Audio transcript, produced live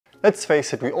Let's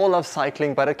face it, we all love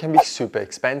cycling, but it can be super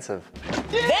expensive.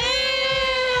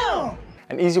 Damn!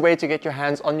 An easy way to get your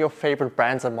hands on your favorite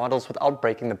brands and models without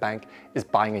breaking the bank is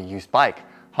buying a used bike.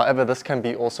 However, this can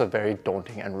be also very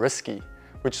daunting and risky,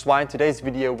 which is why in today's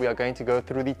video we are going to go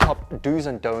through the top do's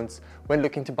and don'ts when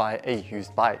looking to buy a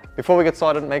used bike. Before we get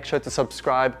started, make sure to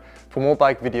subscribe for more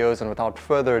bike videos, and without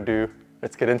further ado,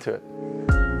 let's get into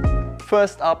it.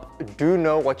 First up, do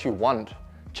know what you want.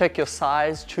 Check your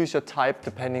size, choose your type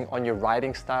depending on your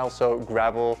riding style, so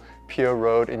gravel, pure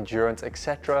road, endurance,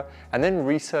 etc. And then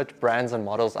research brands and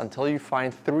models until you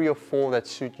find 3 or 4 that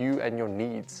suit you and your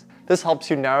needs. This helps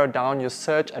you narrow down your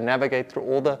search and navigate through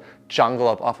all the jungle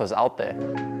of offers out there.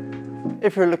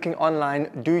 If you're looking online,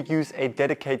 do use a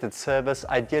dedicated service,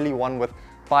 ideally one with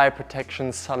buyer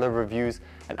protection, seller reviews,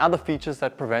 and other features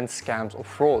that prevent scams or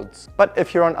frauds. But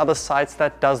if you're on other sites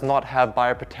that does not have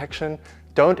buyer protection,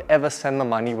 don't ever send the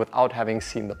money without having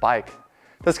seen the bike.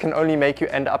 This can only make you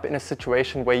end up in a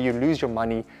situation where you lose your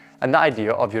money and the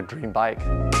idea of your dream bike.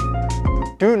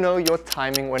 Do know your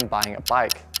timing when buying a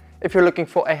bike. If you're looking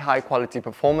for a high quality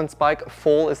performance bike,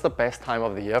 fall is the best time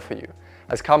of the year for you,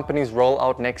 as companies roll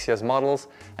out next year's models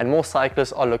and more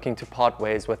cyclists are looking to part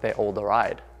ways with their older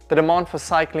ride. The demand for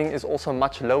cycling is also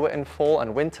much lower in fall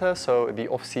and winter, so the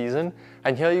off-season,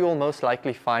 and here you will most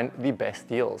likely find the best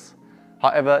deals.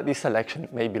 However, the selection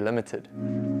may be limited.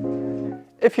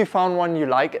 If you found one you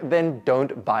like, then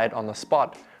don't buy it on the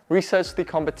spot. Research the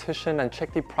competition and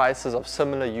check the prices of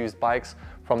similar used bikes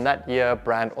from that year,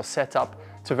 brand or setup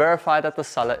to verify that the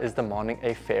seller is demanding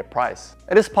a fair price.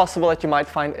 It is possible that you might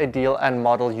find a deal and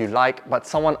model you like, but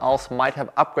someone else might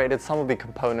have upgraded some of the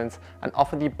components and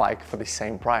offer the bike for the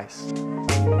same price.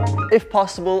 If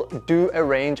possible, do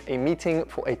arrange a meeting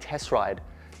for a test ride.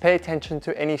 Pay attention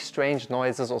to any strange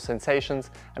noises or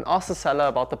sensations and ask the seller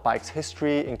about the bike's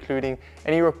history, including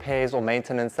any repairs or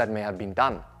maintenance that may have been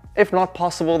done. If not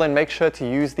possible, then make sure to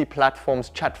use the platform's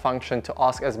chat function to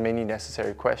ask as many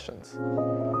necessary questions.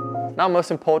 Now,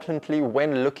 most importantly,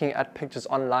 when looking at pictures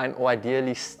online or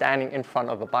ideally standing in front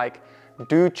of a bike,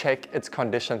 do check its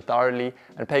condition thoroughly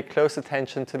and pay close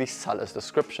attention to the seller's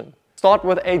description. Start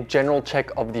with a general check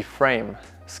of the frame.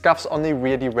 Scuffs on the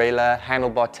rear derailleur,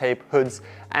 handlebar tape, hoods,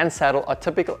 and saddle are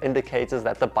typical indicators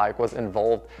that the bike was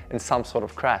involved in some sort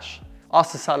of crash.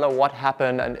 Ask the seller what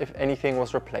happened and if anything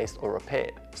was replaced or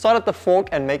repaired. Start at the fork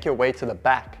and make your way to the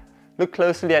back. Look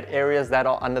closely at areas that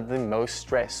are under the most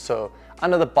stress, so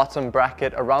under the bottom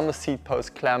bracket, around the seat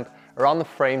post clamp, around the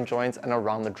frame joints, and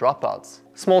around the dropouts.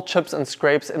 Small chips and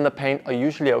scrapes in the paint are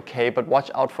usually okay, but watch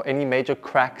out for any major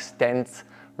cracks, dents,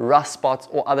 rust spots,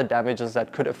 or other damages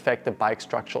that could affect the bike's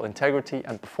structural integrity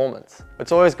and performance.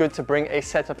 It's always good to bring a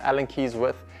set of Allen keys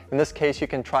with. In this case, you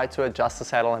can try to adjust the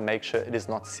saddle and make sure it is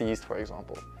not seized, for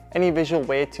example. Any visual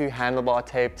wear to handlebar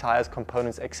tape, tires,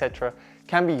 components, etc.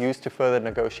 can be used to further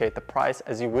negotiate the price,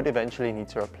 as you would eventually need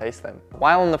to replace them.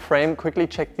 While on the frame, quickly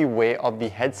check the wear of the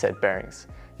headset bearings.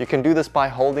 You can do this by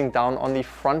holding down on the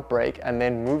front brake and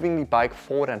then moving the bike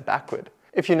forward and backward.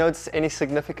 If you notice any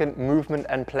significant movement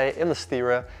and play in the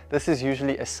steerer, this is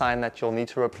usually a sign that you'll need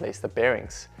to replace the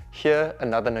bearings. Here,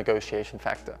 another negotiation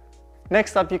factor.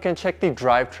 Next up, you can check the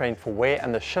drivetrain for wear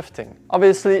and the shifting.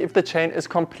 Obviously, if the chain is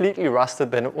completely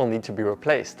rusted, then it will need to be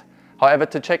replaced. However,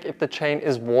 to check if the chain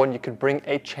is worn, you could bring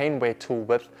a chain wear tool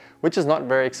with, which is not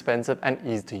very expensive and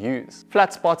easy to use.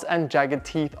 Flat spots and jagged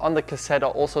teeth on the cassette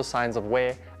are also signs of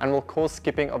wear and will cause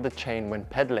skipping of the chain when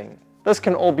pedaling. This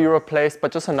can all be replaced,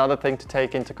 but just another thing to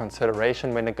take into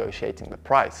consideration when negotiating the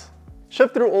price.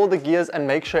 Shift through all the gears and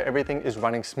make sure everything is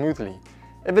running smoothly.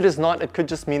 If it is not, it could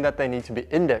just mean that they need to be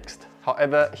indexed.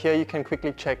 However, here you can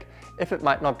quickly check if it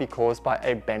might not be caused by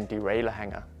a bent derailleur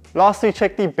hanger. Lastly,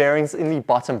 check the bearings in the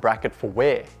bottom bracket for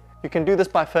wear. You can do this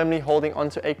by firmly holding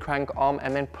onto a crank arm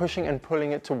and then pushing and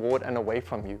pulling it toward and away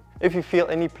from you. If you feel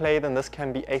any play, then this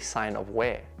can be a sign of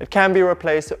wear. It can be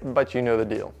replaced, but you know the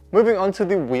deal. Moving on to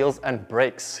the wheels and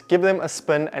brakes. Give them a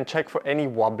spin and check for any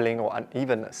wobbling or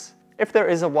unevenness. If there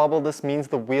is a wobble, this means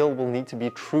the wheel will need to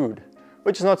be trued,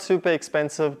 which is not super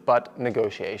expensive, but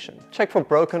negotiation. Check for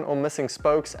broken or missing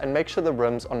spokes and make sure the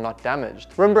rims are not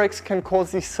damaged. Rim brakes can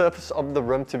cause the surface of the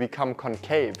rim to become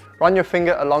concave. Run your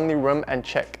finger along the rim and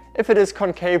check. If it is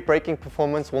concave, braking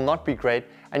performance will not be great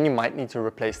and you might need to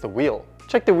replace the wheel.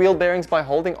 Check the wheel bearings by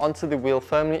holding onto the wheel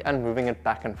firmly and moving it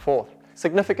back and forth.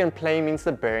 Significant play means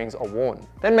the bearings are worn.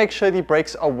 Then make sure the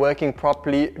brakes are working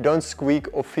properly, don't squeak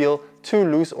or feel too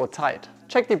loose or tight.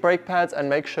 Check the brake pads and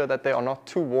make sure that they are not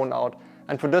too worn out,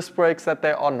 and for disc brakes that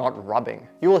they are not rubbing.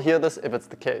 You will hear this if it's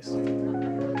the case.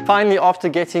 Finally, after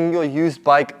getting your used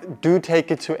bike, do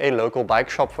take it to a local bike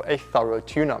shop for a thorough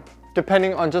tune-up.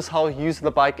 Depending on just how used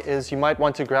the bike is, you might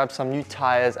want to grab some new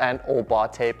tires and or bar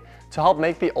tape to help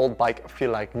make the old bike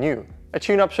feel like new. A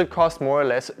tune-up should cost more or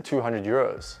less 200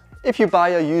 euros. If you buy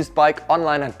a used bike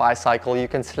online at Bicycle, you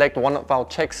can select one of our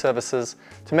check services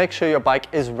to make sure your bike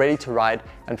is ready to ride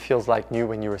and feels like new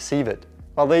when you receive it.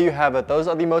 Well, there you have it. Those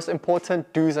are the most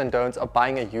important do's and don'ts of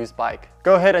buying a used bike.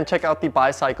 Go ahead and check out the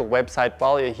Bicycle website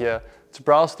while you're here to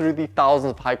browse through the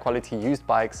thousands of high-quality used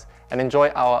bikes and enjoy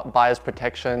our buyer's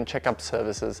protection, checkup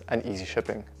services, and easy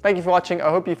shipping. Thank you for watching. I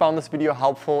hope you found this video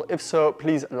helpful. If so,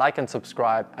 please like and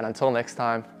subscribe. And until next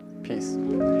time, peace.